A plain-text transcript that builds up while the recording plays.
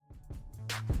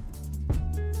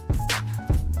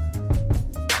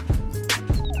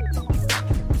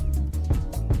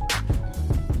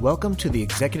Welcome to the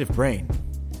Executive Brain,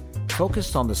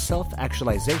 focused on the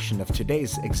self-actualization of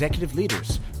today's executive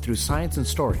leaders through science and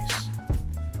stories.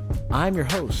 I'm your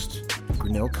host,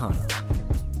 Granil Khanna.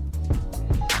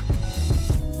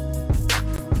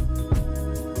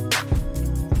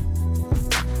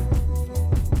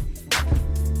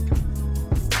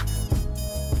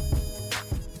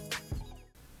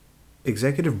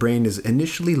 Executive Brain is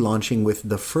initially launching with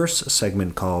the first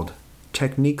segment called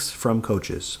Techniques from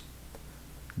Coaches.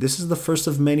 This is the first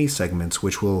of many segments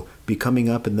which will be coming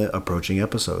up in the approaching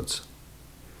episodes.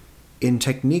 In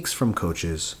Techniques from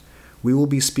Coaches, we will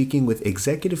be speaking with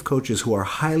executive coaches who are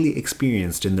highly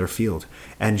experienced in their field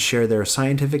and share their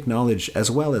scientific knowledge as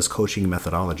well as coaching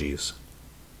methodologies.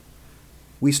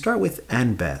 We start with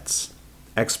Ann Betts,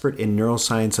 expert in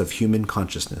neuroscience of human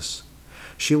consciousness.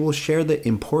 She will share the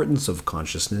importance of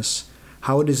consciousness,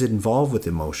 how it is involved with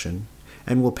emotion,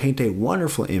 and will paint a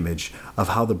wonderful image of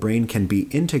how the brain can be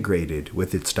integrated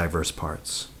with its diverse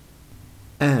parts.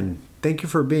 Ann, thank you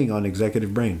for being on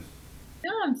Executive Brain.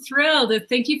 No, I'm thrilled.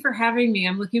 Thank you for having me.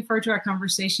 I'm looking forward to our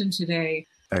conversation today.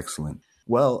 Excellent.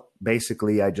 Well,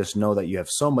 basically, I just know that you have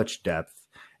so much depth,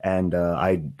 and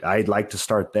I'd like to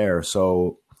start there.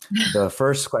 So the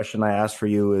first question I ask for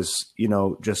you is,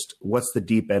 just what's the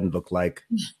deep end look like?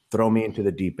 Throw me into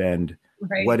the deep end.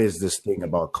 Right. What is this thing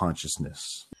about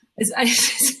consciousness?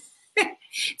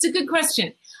 It's a good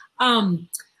question.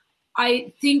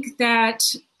 I think that,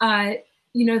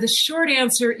 the short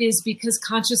answer is because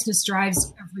consciousness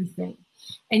drives everything.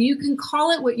 And you can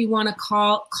call it what you want to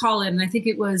call it. And I think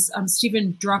it was Peter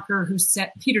Drucker,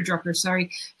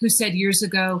 who said years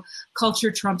ago,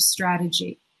 culture trumps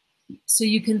strategy. So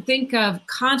you can think of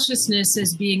consciousness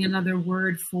as being another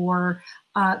word for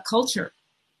culture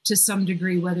to some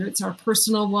degree, whether it's our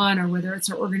personal one or whether it's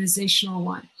our organizational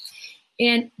one.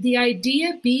 And the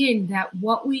idea being that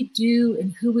what we do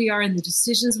and who we are and the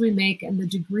decisions we make and the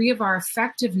degree of our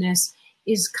effectiveness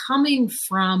is coming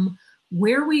from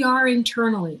where we are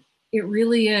internally. It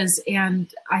really is.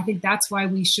 And I think that's why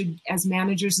we should, as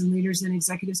managers and leaders and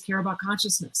executives, care about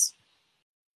consciousness.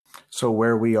 So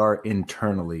where we are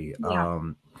internally, yeah.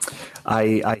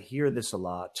 I hear this a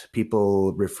lot.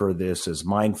 People refer this as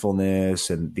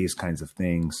mindfulness and these kinds of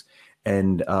things.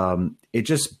 And it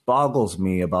just boggles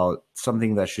me about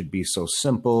something that should be so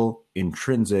simple,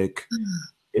 intrinsic,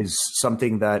 is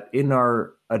something that in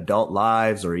our adult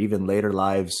lives or even later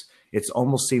lives, it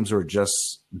almost seems we're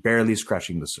just barely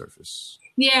scratching the surface.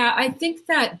 Yeah, I think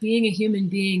that being a human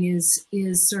being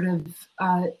is sort of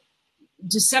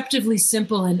deceptively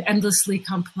simple and endlessly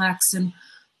complex. And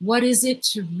what is it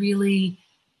to really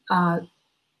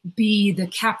be the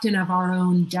captain of our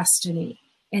own destiny?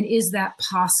 And is that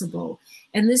possible?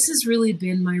 And this has really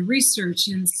been my research.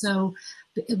 And so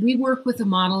we work with a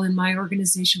model in my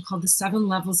organization called the 7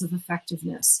 levels of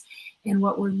effectiveness. And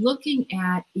what we're looking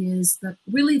at is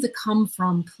the come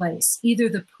from place, either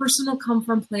the personal come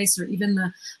from place or even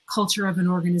the culture of an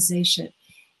organization.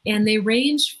 And they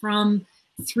range from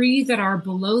 3 that are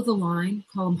below the line,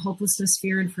 call them hopelessness,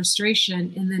 fear, and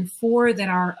frustration, and then 4 that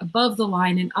are above the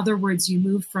line. In other words, you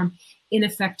move from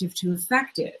ineffective to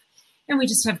effective. And we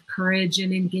just have courage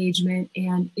and engagement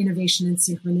and innovation and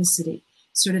synchronicity,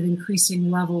 sort of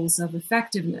increasing levels of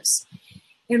effectiveness.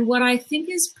 And what I think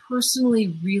is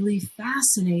personally really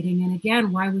fascinating, and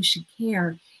again, why we should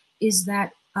care, is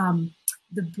that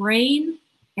the brain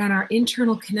and our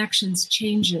internal connections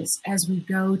changes as we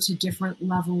go to different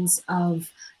levels of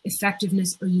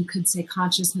effectiveness, or you could say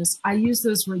consciousness. I use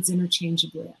those words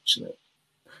interchangeably, actually.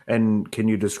 And can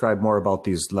you describe more about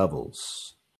these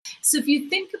levels? So if you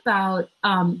think about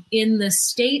in the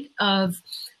state of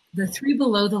the 3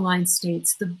 below the line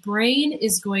states, the brain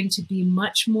is going to be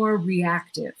much more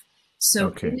reactive. So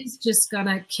It is just going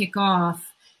to kick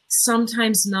off,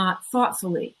 sometimes not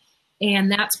thoughtfully.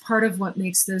 And that's part of what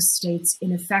makes those states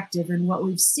ineffective. And what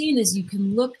we've seen is you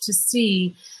can look to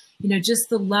see, just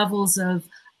the levels of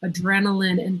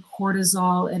adrenaline and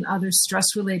cortisol and other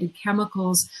stress-related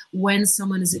chemicals when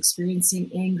someone is experiencing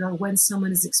anger, when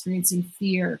someone is experiencing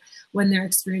fear, when they're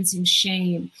experiencing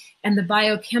shame. And the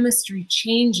biochemistry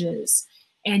changes.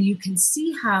 And you can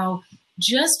see how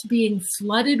just being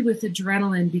flooded with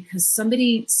adrenaline because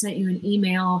somebody sent you an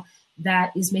email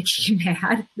that is making you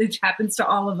mad, which happens to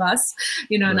all of us,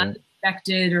 right.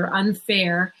 Unexpected or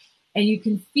unfair. And you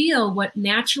can feel what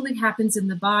naturally happens in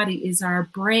the body is our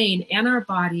brain and our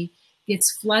body gets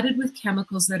flooded with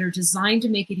chemicals that are designed to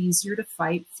make it easier to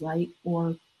fight, flight,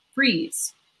 or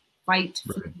freeze. Fight,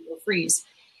 right. Or freeze.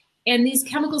 And these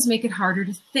chemicals make it harder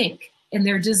to think. And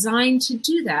they're designed to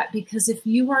do that because if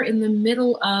you are in the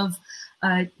middle of,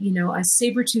 a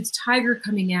saber-toothed tiger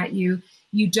coming at you,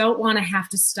 You don't want to have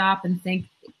to stop and think,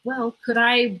 well, could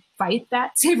I fight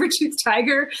that saber-toothed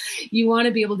tiger? You want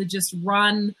to be able to just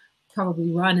run,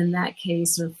 probably run in that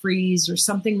case, or freeze, or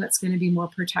something that's going to be more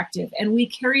protective. And we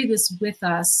carry this with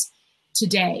us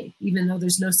today, even though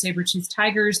there's no saber-toothed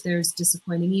tigers, there's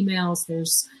disappointing emails,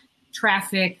 there's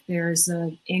traffic, there's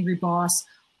an angry boss.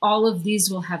 All of these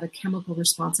will have a chemical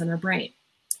response in our brain.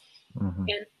 Mm-hmm.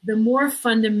 And the more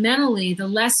fundamentally, the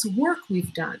less work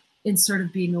we've done in sort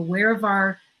of being aware of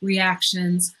our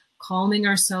reactions, calming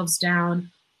ourselves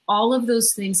down, all of those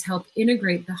things help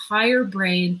integrate the higher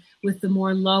brain with the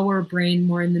more lower brain,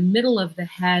 more in the middle of the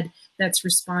head, that's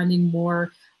responding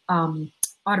more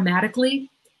automatically.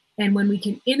 And when we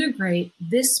can integrate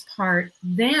this part,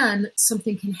 then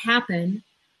something can happen,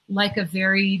 like a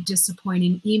very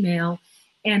disappointing email,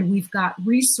 and we've got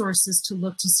resources to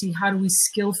look to see how do we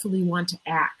skillfully want to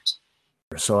act.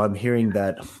 So I'm hearing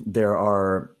that there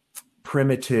are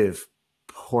primitive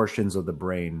portions of the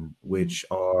brain which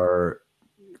are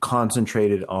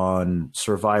concentrated on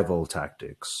survival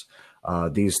tactics.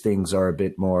 These things are a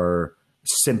bit more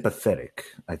sympathetic,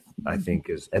 I think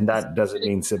is, and that doesn't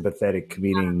mean sympathetic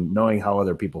meaning knowing how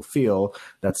other people feel.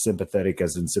 That's sympathetic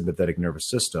as in sympathetic nervous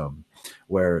system,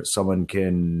 where someone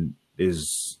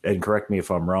is, and correct me if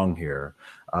I'm wrong here,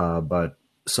 but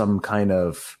some kind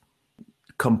of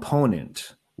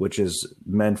component which is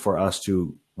meant for us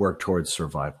to work towards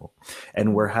survival.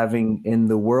 And we're having, in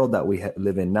the world that we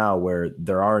live in now, where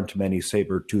there aren't many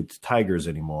saber-toothed tigers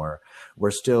anymore,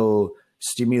 we're still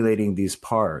stimulating these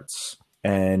parts,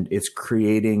 and it's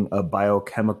creating a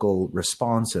biochemical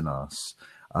response in us,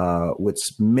 which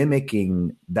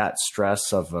mimicking that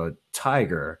stress of a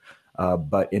tiger,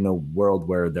 but in a world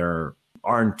where there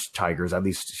aren't tigers, at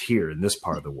least here in this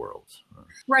part of the world.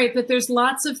 Right, but there's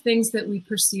lots of things that we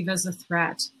perceive as a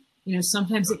threat. You know,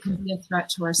 sometimes it can be a threat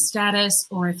to our status,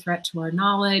 or a threat to our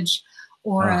knowledge,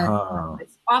 or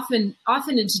often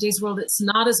in today's world, it's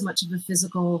not as much of a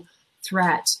physical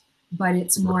threat, but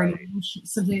it's more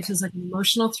something that feels like an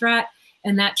emotional threat,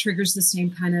 and that triggers the same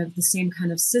kind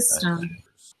of system.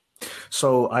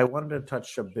 So I wanted to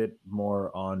touch a bit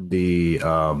more on the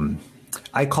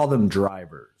I call them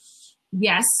drivers.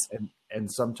 Yes.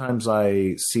 And sometimes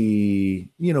I see,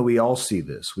 we all see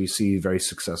this. We see very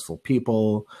successful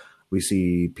people. We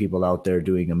see people out there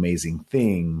doing amazing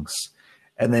things.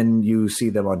 And then you see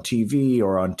them on TV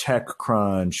or on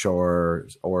TechCrunch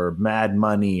or Mad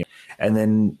Money. And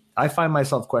then I find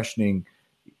myself questioning,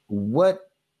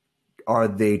 what are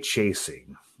they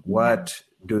chasing? What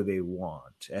do they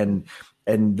want? And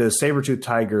the saber-tooth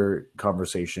tiger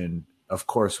conversation, of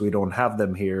course, we don't have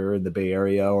them here in the Bay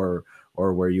Area or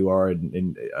where you are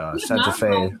in Santa Fe.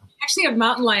 We actually have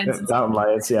mountain lions. Mountain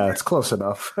lions, yeah, it's close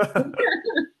enough.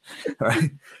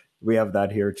 Right, we have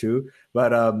that here too.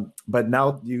 But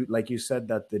now, like you said,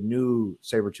 that the new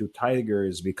saber-tooth tiger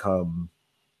has become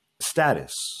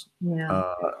status.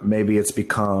 Yeah. Maybe it's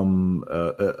become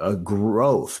a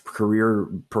growth, career,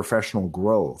 professional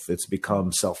growth. It's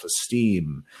become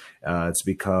self-esteem. It's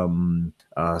become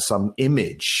some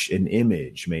image,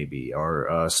 maybe,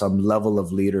 or some level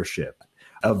of leadership,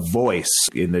 a voice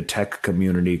in the tech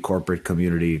community, corporate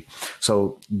community.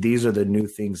 So these are the new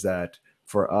things that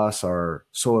for us are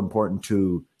so important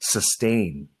to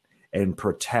sustain and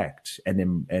protect,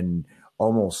 and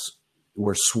almost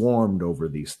we're swarmed over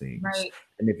these things. Right.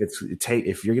 And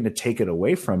if you're going to take it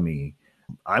away from me,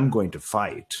 I'm going to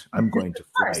fight. I'm going to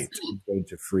fight. I'm going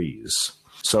to freeze.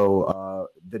 So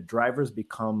the drivers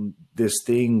become this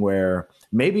thing where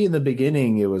maybe in the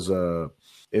beginning it was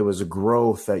a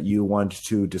growth that you wanted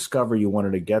to discover, you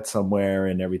wanted to get somewhere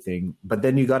and everything, but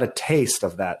then you got a taste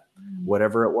of that,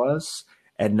 whatever it was.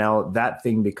 And now that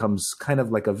thing becomes kind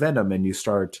of like a venom, and you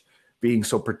start being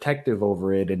so protective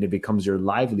over it, and it becomes your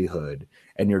livelihood,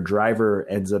 and your driver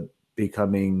ends up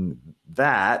becoming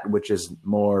that, which is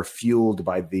more fueled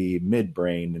by the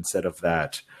midbrain instead of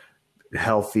that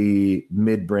healthy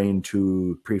midbrain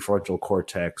to prefrontal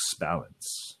cortex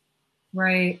balance.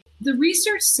 Right. The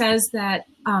research says that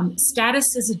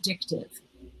status is addictive.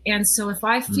 And so if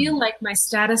I feel like my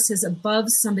status is above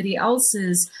somebody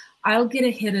else's, I'll get a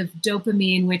hit of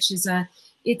dopamine, which is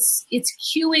it's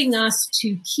cueing us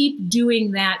to keep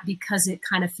doing that because it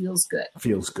kind of feels good.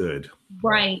 Feels good.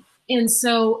 Right. And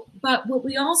so, but what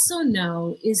we also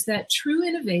know is that true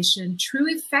innovation, true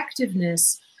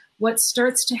effectiveness, what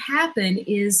starts to happen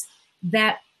is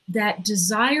that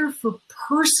desire for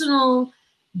personal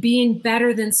being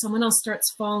better than someone else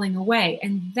starts falling away.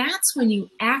 And that's when you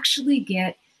actually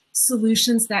get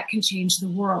solutions that can change the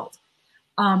world.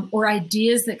 or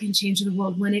ideas that can change the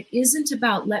world, when it isn't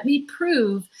about, let me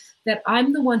prove that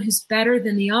I'm the one who's better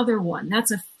than the other one. That's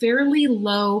a fairly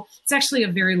low, it's actually a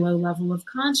very low level of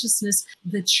consciousness.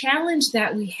 The challenge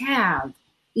that we have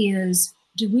is,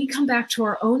 do we come back to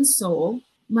our own soul?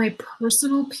 My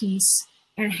personal peace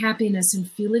and happiness and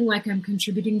feeling like I'm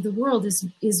contributing to the world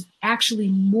is actually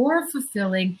more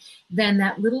fulfilling than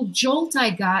that little jolt I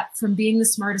got from being the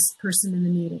smartest person in the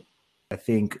meeting. I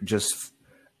think just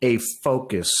a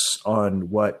focus on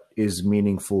what is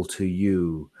meaningful to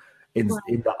you in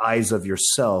the eyes of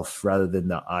yourself rather than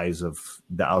the eyes of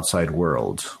the outside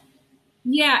world.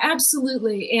 Yeah,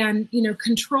 absolutely. And,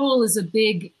 control is a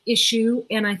big issue.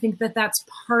 And I think that that's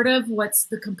part of what's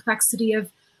the complexity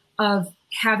of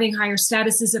having higher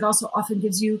status is it also often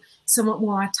gives you somewhat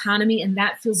more autonomy, and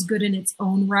that feels good in its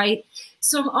own right.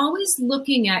 So I'm always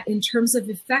looking at, in terms of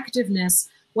effectiveness,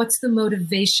 what's the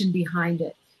motivation behind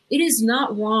it? It is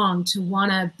not wrong to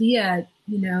want to be a,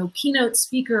 keynote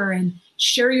speaker and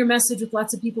share your message with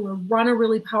lots of people or run a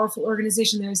really powerful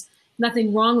organization. There's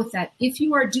nothing wrong with that. If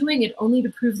you are doing it only to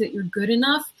prove that you're good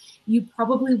enough, you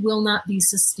probably will not be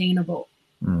sustainable.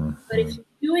 Mm-hmm. But if you're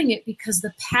doing it because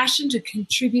the passion to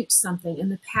contribute something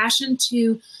and the passion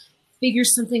to figure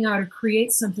something out or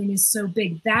create something is so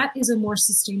big, that is a more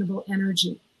sustainable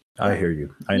energy. I hear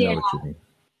you. I know what you mean.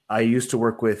 I used to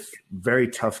work with very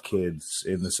tough kids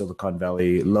in the Silicon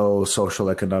Valley, low social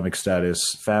economic status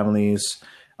families,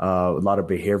 a lot of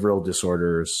behavioral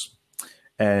disorders.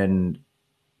 And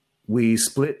we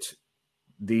split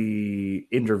the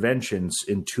interventions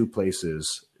in two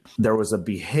places. There was a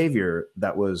behavior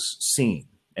that was seen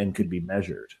and could be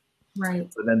measured. Right.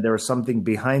 But then there was something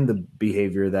behind the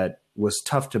behavior that was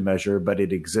tough to measure, but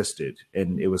it existed,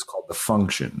 and it was called the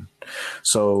function.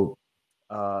 So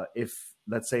if,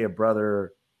 let's say, a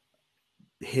brother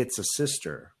hits a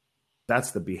sister,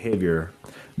 that's the behavior.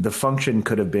 The function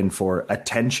could have been for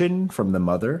attention from the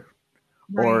mother,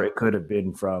 right, or it could have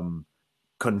been from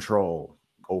control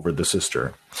over the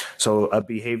sister. So a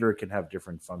behavior can have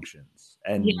different functions,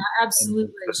 and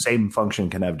absolutely, and the same function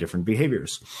can have different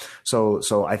behaviors.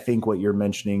 So I think what you're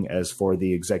mentioning as for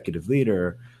the executive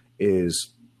leader is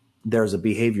there's a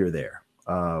behavior there,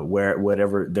 where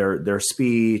whatever their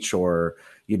speech, or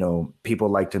people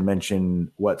like to mention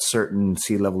what certain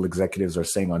C-level executives are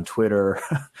saying on Twitter,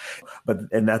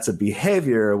 and that's a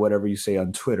behavior, whatever you say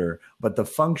on Twitter, but the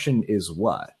function is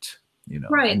what?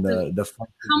 Right. And the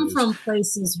come from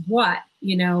places what,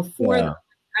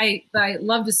 I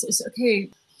love to say, okay,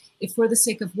 if for the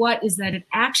sake of what is that it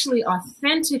actually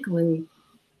authentically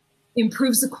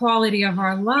improves the quality of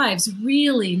our lives,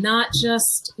 really, not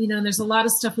just, there's a lot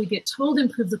of stuff we get told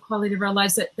improve the quality of our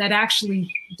lives that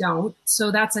actually don't.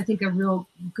 So that's, I think, a real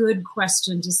good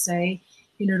question to say,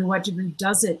 to what degree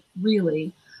does it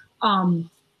really?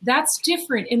 That's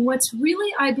different. And what's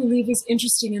really, I believe, is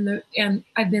interesting, and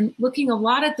I've been looking a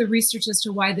lot at the research as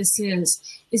to why this is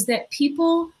that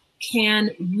people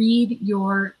can read in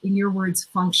your words,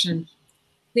 function.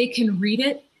 They can read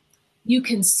it. You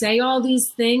can say all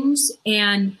these things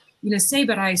and, say,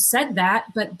 but I said that,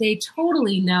 but they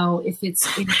totally know if it's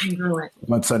incongruent.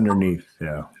 What's underneath,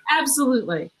 yeah.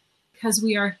 Absolutely. Because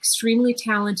we are extremely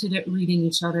talented at reading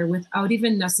each other without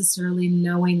even necessarily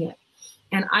knowing it.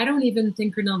 And I don't even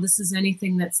think, Ronelle, this is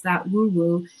anything that's that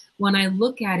woo-woo. When I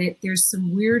look at it, there's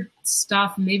some weird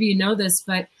stuff. Maybe you know this,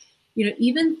 but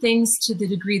even things to the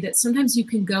degree that sometimes you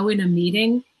can go in a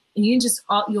meeting and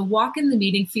you'll walk in the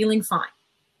meeting feeling fine.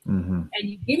 Mm-hmm. And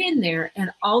you get in there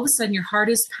and all of a sudden your heart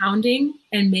is pounding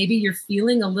and maybe you're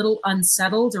feeling a little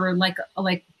unsettled or like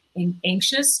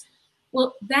anxious.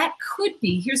 Well, that could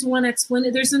be, here's one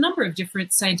explanation. There's a number of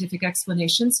different scientific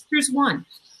explanations. Here's one.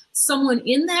 Someone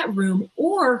in that room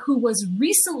or who was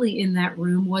recently in that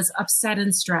room was upset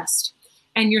and stressed,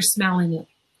 and you're smelling it.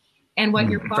 And what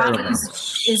your body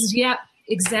is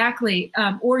exactly.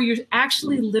 Or you're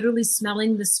actually literally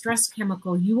smelling the stress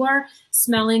chemical. You are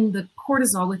smelling the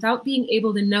cortisol without being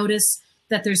able to notice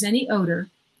that there's any odor.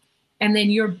 And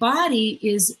then your body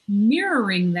is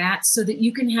mirroring that so that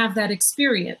you can have that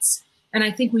experience. And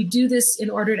I think we do this in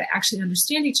order to actually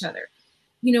understand each other.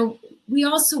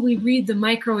 We read the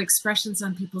micro expressions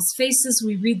on people's faces.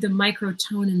 We read the micro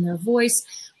tone in their voice.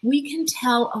 We can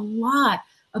tell a lot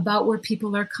about where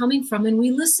people are coming from. And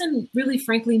we listen, really,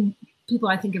 frankly, people,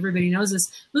 I think everybody knows this,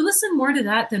 we listen more to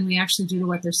that than we actually do to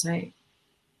what they're saying.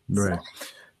 Right. So.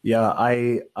 Yeah,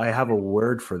 I have a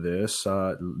word for this.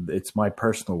 It's my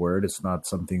personal word. It's not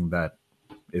something that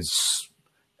is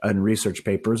in research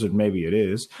papers, and maybe it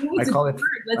is. I call it.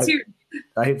 Let's hear.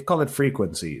 I call it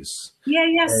frequencies. Yeah.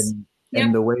 Yes.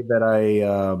 And the way that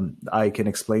I can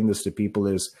explain this to people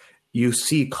is you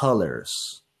see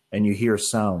colors and you hear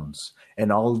sounds,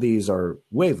 and all of these are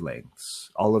wavelengths.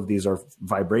 All of these are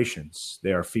vibrations.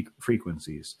 They are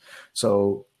frequencies.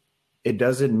 So it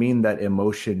doesn't mean that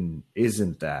emotion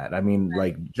isn't that. I mean,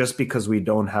 like, just because we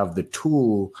don't have the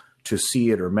tool to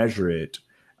see it or measure it,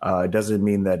 doesn't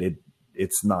mean that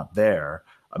it's not there.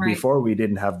 Right. Before, we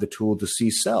didn't have the tool to see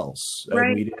cells,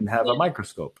 and we didn't have a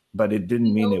microscope, but it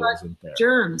didn't mean it wasn't there.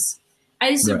 Germs.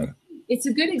 It's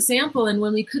a good example. And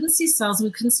when we couldn't see cells and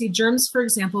we couldn't see germs, for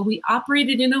example, we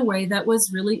operated in a way that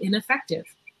was really ineffective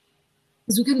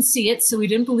because we couldn't see it. So we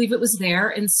didn't believe it was there.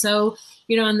 And so,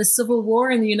 in the Civil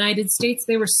War in the United States,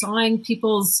 they were sawing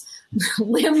people's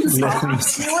limbs off.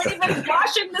 They weren't even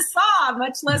washing the saw,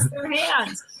 much less their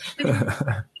hands.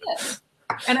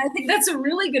 And I think that's a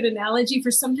really good analogy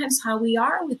for sometimes how we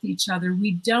are with each other.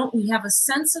 We have a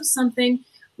sense of something.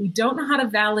 We don't know how to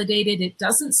validate it. It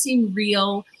doesn't seem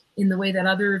real in the way that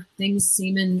other things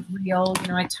seem real.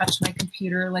 I touch my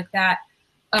computer like that.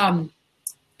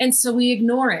 And so we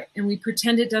ignore it and we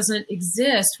pretend it doesn't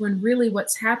exist, when really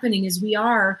what's happening is we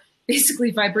are basically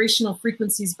vibrational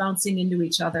frequencies bouncing into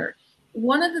each other.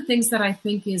 One of the things that I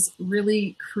think is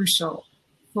really crucial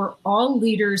for all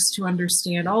leaders to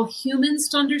understand, all humans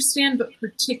to understand, but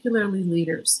particularly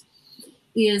leaders,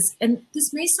 is, and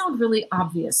this may sound really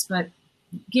obvious, but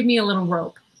give me a little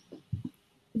rope.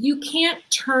 You can't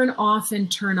turn off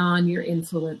and turn on your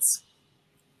influence.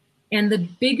 And the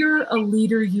bigger a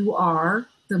leader you are,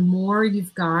 the more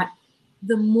you've got,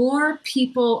 the more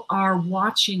people are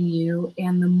watching you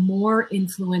and the more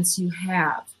influence you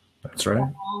have. That's right.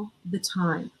 All the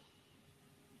time.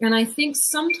 And I think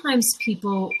sometimes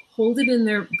people hold it in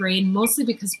their brain, mostly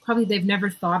because probably they've never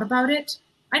thought about it.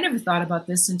 I never thought about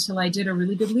this until I did a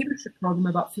really good leadership program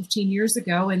about 15 years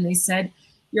ago. And they said,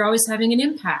 you're always having an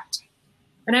impact.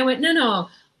 And I went, no,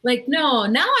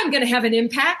 now I'm going to have an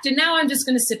impact. And now I'm just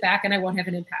going to sit back and I won't have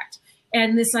an impact.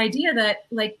 And this idea that,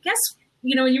 when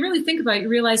you really think about it, you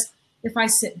realize if I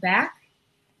sit back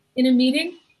in a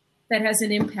meeting, that has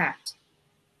an impact.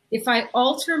 If I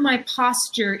alter my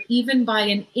posture even by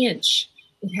an inch,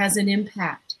 it has an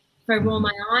impact. If I roll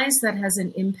my eyes, that has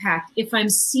an impact. If I'm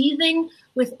seething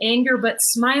with anger but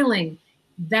smiling,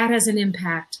 that has an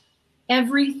impact.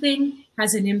 Everything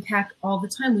has an impact all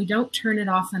the time. We don't turn it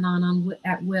off and on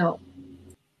at will.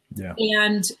 Yeah.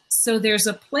 And so there's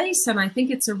a place, and I think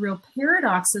it's a real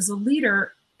paradox as a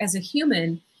leader, as a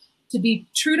human, to be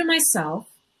true to myself,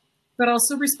 but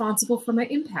also responsible for my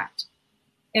impact.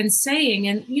 And saying,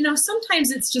 and sometimes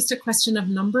it's just a question of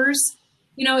numbers.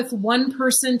 If one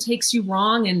person takes you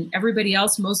wrong and everybody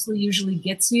else mostly usually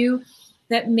gets you,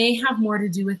 that may have more to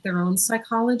do with their own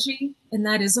psychology, and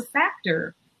that is a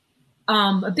factor,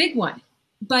 a big one.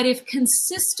 But if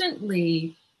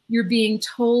consistently you're being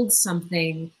told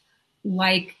something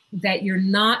like that you're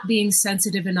not being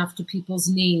sensitive enough to people's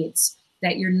needs,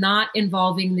 that you're not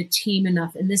involving the team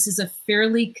enough, and this is a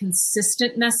fairly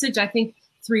consistent message, I think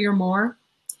 3 or more,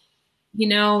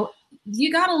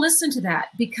 you got to listen to that,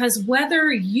 because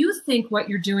whether you think what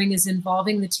you're doing is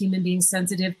involving the team and being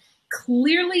sensitive,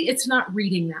 clearly it's not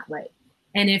reading that way.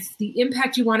 And if the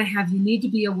impact you want to have, you need to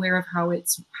be aware of how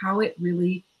it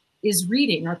really is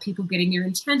reading. Are people getting your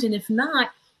intent? And if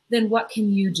not, then what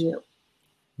can you do?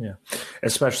 Yeah,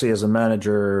 especially as a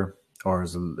manager or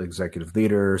as an executive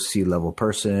leader, C-level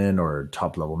person or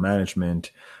top-level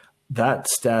management, that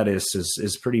status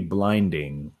is pretty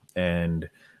blinding. And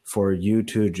for you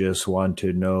to just want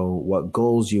to know what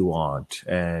goals you want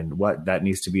and what that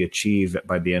needs to be achieved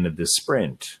by the end of this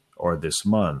sprint or this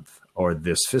month or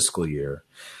this fiscal year,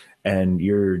 and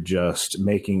you're just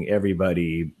making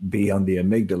everybody be on the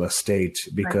amygdala state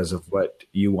because of what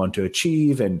you want to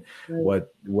achieve and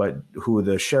who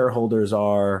the shareholders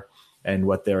are and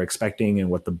what they're expecting and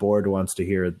what the board wants to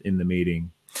hear in the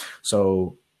meeting.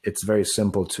 So it's very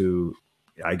simple to,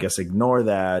 I guess, ignore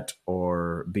that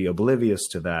or be oblivious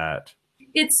to that.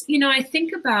 It's, I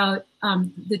think about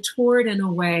the toward and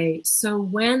away. So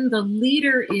when the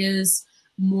leader is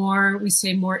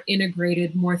more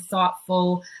integrated, more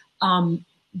thoughtful,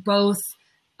 both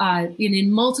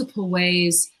in multiple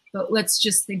ways, but let's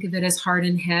just think of it as heart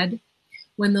and head.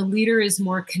 When the leader is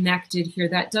more connected here,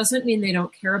 that doesn't mean they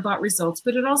don't care about results,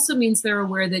 but it also means they're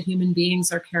aware that human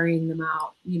beings are carrying them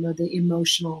out, the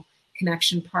emotional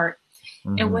connection part.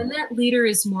 Mm-hmm. And when that leader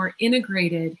is more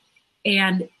integrated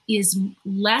and is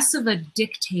less of a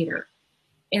dictator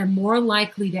and more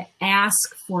likely to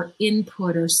ask for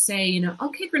input or say,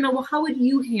 okay, Gernelle, well, how would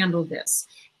you handle this?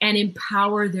 And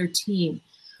empower their team.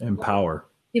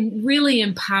 Really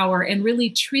empower and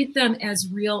really treat them as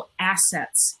real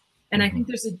assets. And I think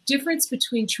there's a difference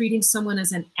between treating someone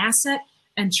as an asset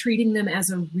and treating them as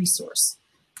a resource.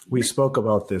 We spoke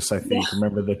about this, I think. Yeah.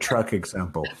 Remember the truck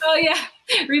example? Oh, yeah.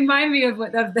 Remind me of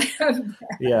that.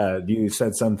 Yeah, you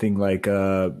said something like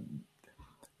the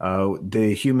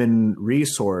human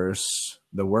resource,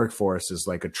 the workforce is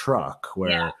like a truck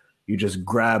where you just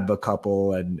grab a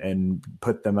couple and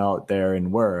put them out there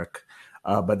and work.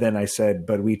 But then I said,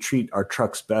 but we treat our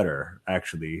trucks better,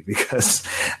 actually, because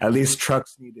at least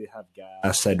trucks need to have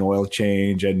gas and oil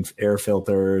change and air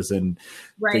filters and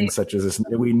things such as this.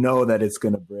 We know that it's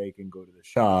going to break and go to the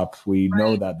shop. We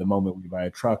know that the moment we buy a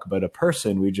truck, but a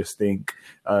person, we just think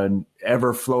an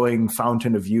ever-flowing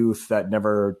fountain of youth that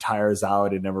never tires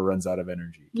out and never runs out of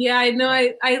energy. Yeah, I know.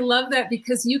 I love that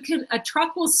because a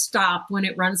truck will stop when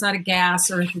it runs out of gas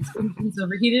or if its engine's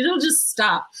overheated. It'll just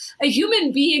stop. A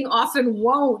human being often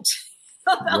won't.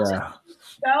 They'll just keep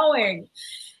going.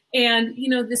 And,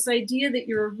 this idea that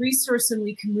you're a resource and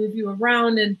we can move you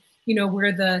around and,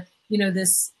 where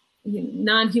this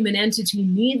non-human entity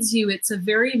needs you, it's a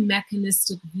very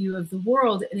mechanistic view of the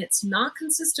world. And it's not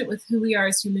consistent with who we are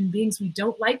as human beings. We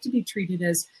don't like to be treated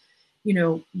as,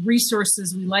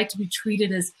 resources. We like to be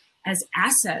treated as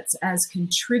assets, as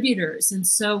contributors. And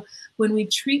so when we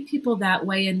treat people that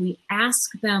way and we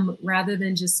ask them rather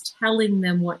than just telling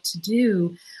them what to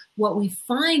do, what we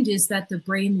find is that the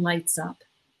brain lights up.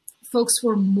 Folks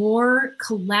were more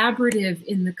collaborative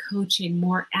in the coaching,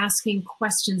 more asking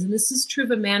questions. And this is true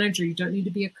of a manager. You don't need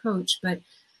to be a coach, but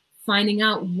finding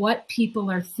out what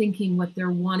people are thinking, what they're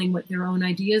wanting, what their own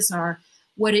ideas are.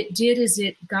 What it did is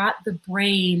it got the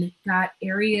brain, got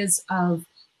areas of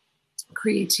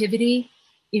creativity,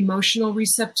 emotional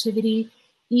receptivity,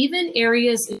 even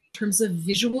areas in terms of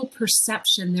visual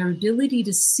perception, their ability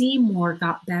to see more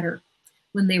got better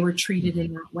when they were treated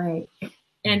in that way.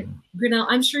 And Gurnell,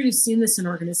 I'm sure you've seen this in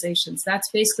organizations. That's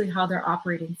basically how they're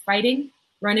operating, fighting,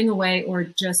 running away, or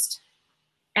just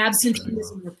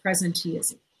absenteeism or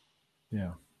presenteeism.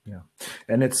 Yeah. Yeah.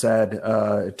 And it's sad.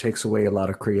 It takes away a lot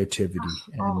of creativity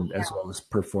as well as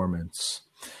performance.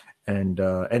 And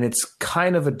it's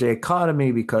kind of a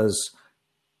dichotomy because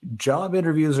job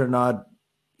interviews are not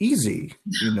easy.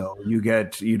 You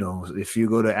get, if you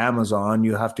go to Amazon,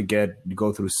 you have to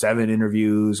go through 7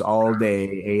 interviews all day,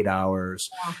 8 hours,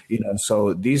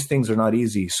 so these things are not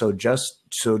easy. So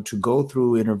to go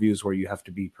through interviews where you have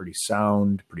to be pretty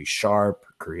sound, pretty sharp,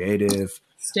 creative,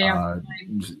 stay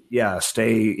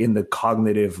in the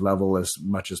cognitive level as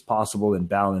much as possible and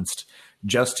balanced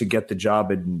just to get the job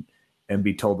and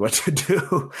be told what to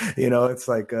do. It's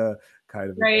like a kind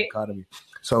of a dichotomy.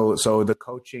 So the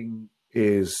coaching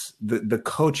is the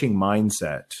coaching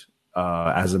mindset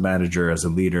as a manager, as a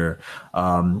leader,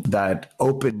 that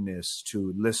openness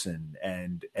to listen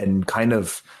and kind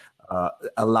of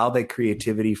allow that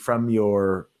creativity from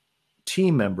your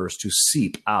team members to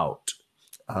seep out.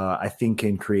 I think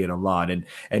can create a lot. And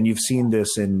you've seen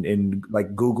this in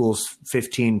like Google's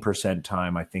 15%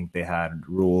 time. I think they had a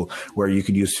rule where you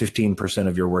could use 15%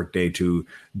 of your workday to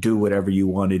do whatever you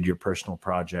wanted, your personal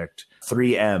project.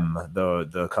 3M,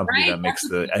 the company that makes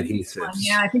the adhesives.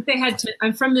 Yeah, I think they had to.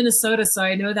 I'm from Minnesota, so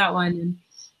I know that one. And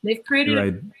they've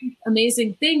created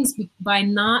amazing things by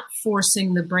not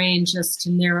forcing the brain just to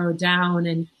narrow down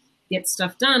and get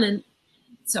stuff done. And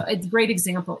so it's great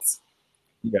examples.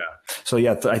 Yeah. So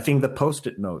I think the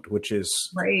Post-it note, which is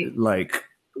like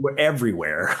we're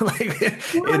everywhere. Our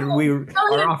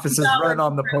offices run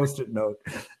on the Post-it note.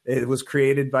 It was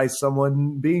created by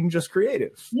someone being just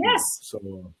creative. Yes.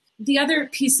 So the other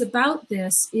piece about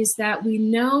this is that we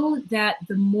know that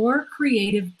the more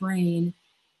creative brain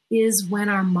is when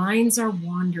our minds are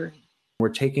wandering. We're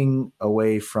taking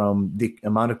away from the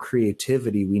amount of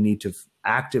creativity we need to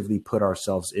actively put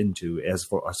ourselves into as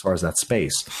far as that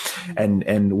space.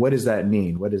 And what does that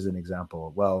mean? What is an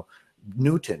example? Well,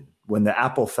 Newton, when the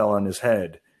apple fell on his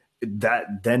head,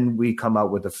 then we come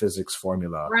out with the physics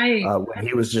formula. When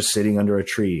he was just sitting under a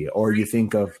tree. Or you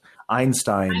think of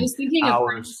Einstein. I was thinking of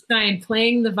Einstein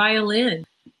playing the violin.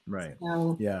 Right.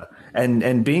 So. Yeah.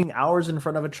 And being hours in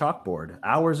front of a chalkboard,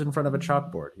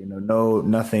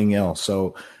 nothing else.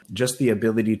 So just the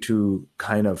ability to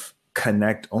kind of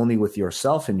connect only with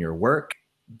yourself and your work,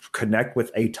 connect with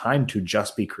a time to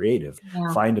just be creative,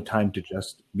 find a time to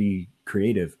just be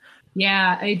creative.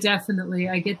 Yeah, I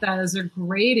get that. Those are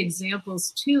great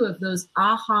examples too of those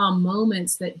aha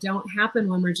moments that don't happen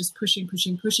when we're just pushing.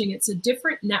 It's a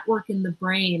different network in the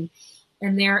brain.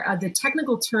 And the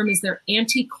technical term is they're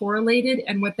anti-correlated.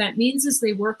 And what that means is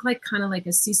they work kind of like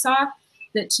a seesaw,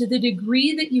 that to the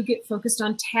degree that you get focused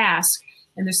on task,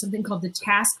 and there's something called the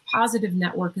task positive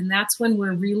network. And that's when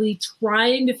we're really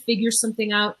trying to figure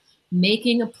something out,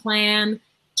 making a plan,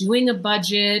 doing a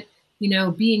budget,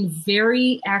 being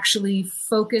very actually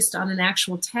focused on an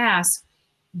actual task.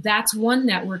 That's one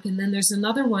network. And then there's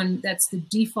another one that's the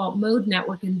default mode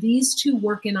network. And these two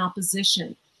work in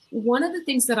opposition. One of the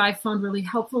things that I've found really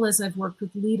helpful as I've worked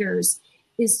with leaders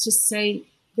is to say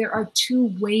there are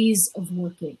two ways of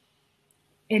working.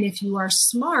 And if you are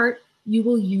smart, you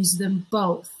will use them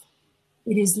both.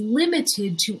 It is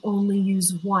limited to only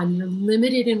use one. You're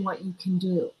limited in what you can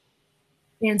do.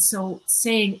 And so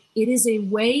saying it is a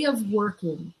way of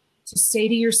working to say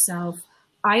to yourself,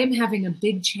 I am having a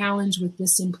big challenge with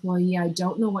this employee. I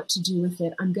don't know what to do with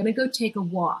it. I'm going to go take a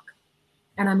walk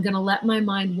and I'm going to let my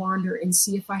mind wander and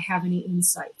see if I have any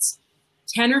insights.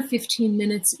 10 or 15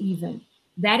 minutes even.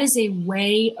 That is a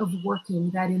way of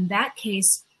working that in that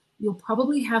case, you'll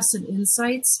probably have some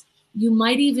insights. You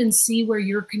might even see where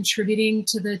you're contributing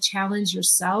to the challenge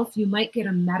yourself. You might get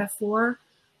a metaphor.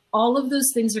 All of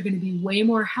those things are going to be way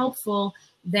more helpful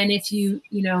than if you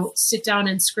sit down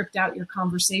and script out your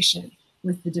conversation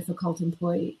with the difficult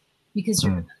employee, because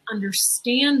you're going to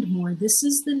understand more. This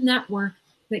is the network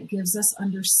that gives us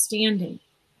understanding.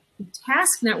 The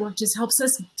task network just helps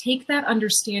us take that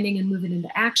understanding and move it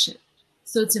into action.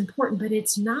 So it's important, but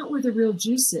it's not where the real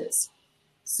juice is.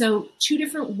 So two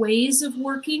different ways of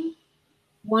working.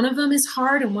 One of them is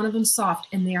hard and one of them soft,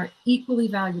 and they are equally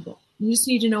valuable. You just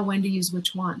need to know when to use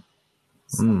which one.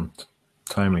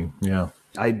 Timing, yeah.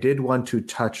 I did want to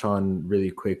touch on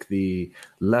really quick the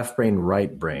left brain,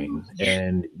 right brain.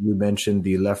 And you mentioned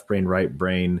the left brain, right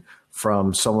brain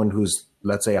from someone who's,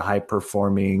 let's say, a high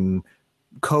performing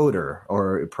coder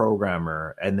or a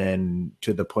programmer, and then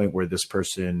to the point where this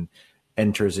person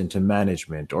enters into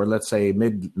management, or let's say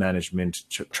mid-management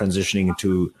transitioning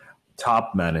into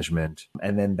top management,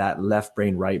 and then that left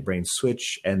brain, right brain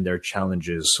switch and their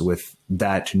challenges with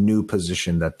that new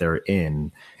position that they're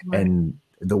in, and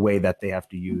the way that they have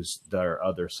to use their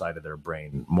other side of their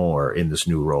brain more in this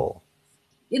new role.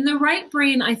 In the right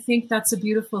brain, I think that's a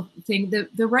beautiful thing.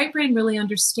 The right brain really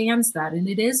understands that. And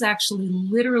it is actually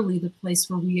literally the place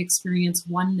where we experience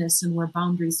oneness and where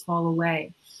boundaries fall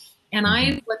away. And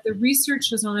what the research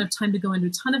does, I don't have time to go into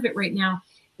a ton of it right now,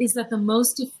 is that the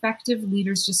most effective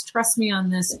leaders, just trust me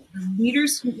on this, the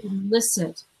leaders who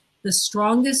elicit the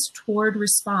strongest toward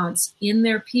response in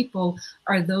their people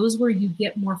are those where you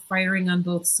get more firing on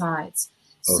both sides.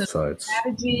 Both sides.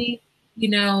 Strategy,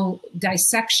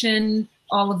 dissection,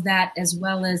 all of that, as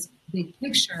well as big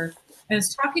picture. I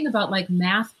was talking about like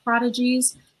math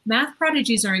prodigies. Math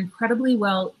prodigies are incredibly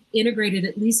well integrated,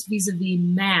 at least vis-a-vis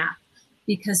math,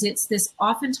 because it's this,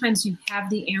 oftentimes you have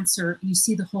the answer, you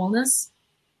see the wholeness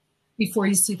before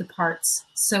you see the parts.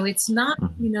 So it's not,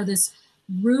 this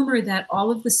rumor that all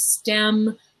of the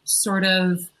STEM sort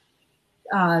of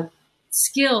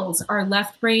skills are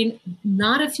left brain.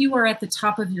 Not if you are at the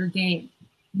top of your game.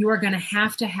 You are going to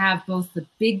have both the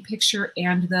big picture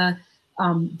and the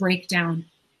breakdown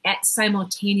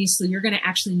simultaneously. You're going to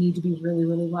actually need to be really,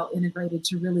 really well integrated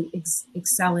to really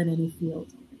excel in any field.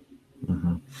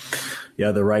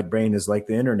 Yeah, the right brain is like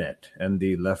the internet, and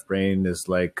the left brain is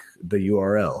like the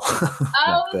URL.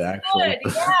 Oh, like the actual... good.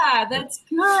 Yeah, that's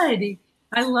good.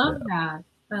 I love that.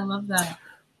 I love that.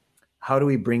 How do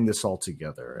we bring this all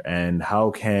together, and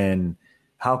how can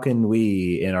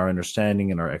we, in our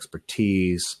understanding and our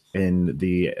expertise, in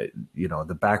the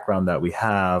the background that we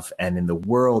have, and in the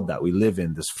world that we live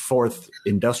in, this fourth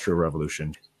industrial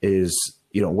revolution, is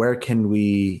where can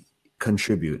we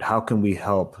contribute? How can we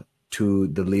help to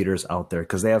the leaders out there?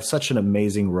 Because they have such an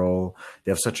amazing role.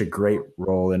 They have such a great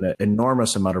role and an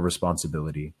enormous amount of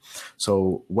responsibility.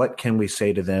 So what can we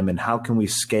say to them, and how can we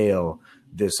scale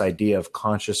this idea of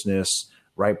consciousness,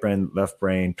 right brain, left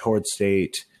brain, toward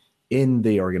state in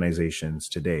the organizations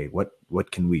today?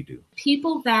 What can we do?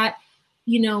 People that,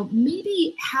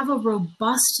 maybe have a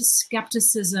robust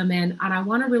skepticism, and I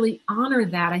want to really honor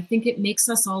that. I think it makes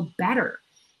us all better.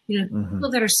 People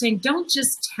that are saying, don't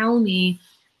just tell me,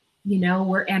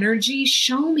 we're energy,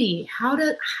 show me. How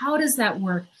does that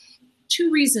work? Two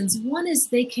reasons. One is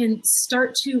they can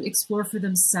start to explore for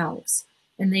themselves,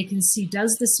 and they can see,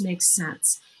 does this make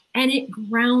sense? And it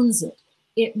grounds it.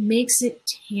 It makes it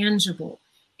tangible.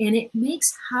 And it makes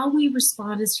how we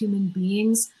respond as human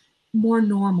beings more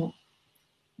normal.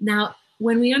 Now,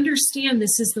 when we understand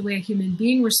this is the way a human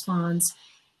being responds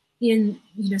in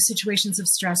situations of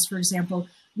stress, for example,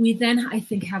 we then, I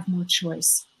think, have more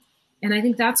choice. And I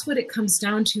think that's what it comes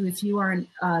down to. If you're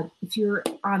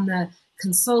on the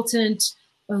consultant,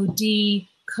 OD,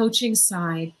 coaching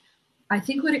side, I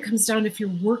think what it comes down to, if you're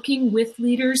working with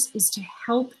leaders, is to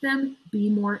help them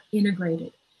be more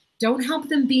integrated. Don't help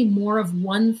them be more of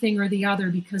one thing or the other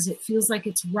because it feels like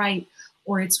it's right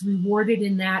or it's rewarded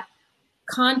in that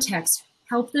context,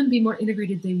 help them be more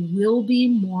integrated. They will be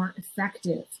more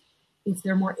effective if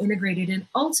they're more integrated. And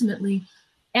ultimately,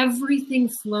 everything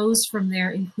flows from there,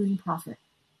 including profit,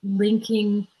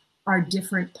 linking our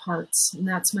different parts. And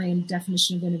that's my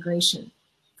definition of integration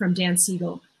from Dan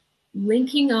Siegel.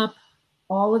 Linking up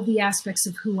all of the aspects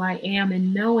of who I am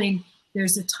and knowing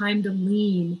there's a time to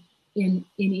lean in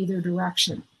either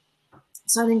direction.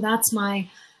 So I think that's my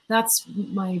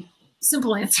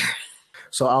simple answer.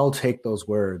 So I'll take those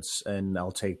words and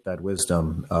I'll take that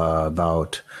wisdom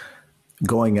about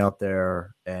going out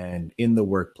there and in the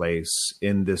workplace,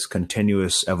 in this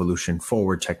continuous evolution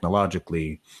forward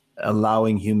technologically,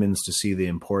 allowing humans to see the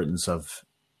importance of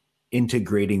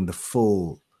integrating the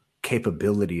full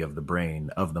capability of the brain,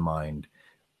 of the mind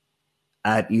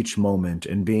at each moment,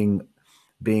 and being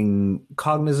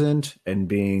cognizant and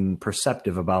being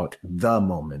perceptive about the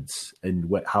moments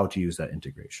and how to use that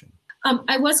integration.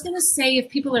 I was going to say, if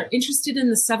people are interested in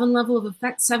the 7 levels of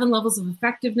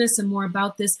effectiveness and more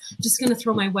about this, I'm just going to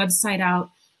throw my website out,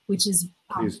 which is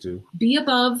Please do.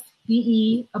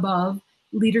 BE above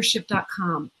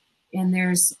leadership.com. And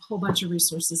there's a whole bunch of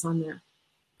resources on there.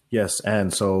 Yes,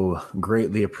 and so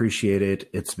greatly appreciate it.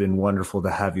 It's been wonderful to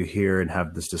have you here and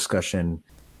have this discussion.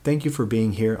 Thank you for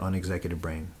being here on Executive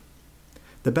Brain.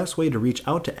 The best way to reach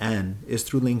out to Ann is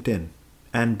through LinkedIn,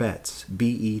 Ann Betz,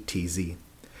 BETZ.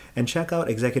 And check out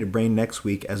Executive Brain next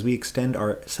week as we extend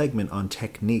our segment on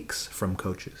techniques from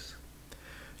coaches.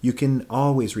 You can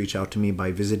always reach out to me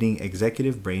by visiting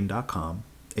executivebrain.com,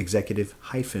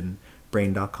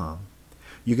 executive-brain.com.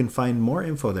 You can find more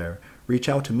info there, reach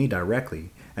out to me directly,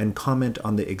 and comment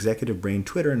on the Executive Brain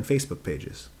Twitter and Facebook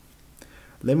pages.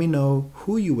 Let me know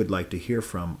who you would like to hear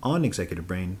from on Executive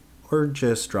Brain, or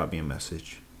just drop me a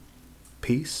message.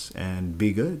 Peace and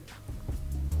be good.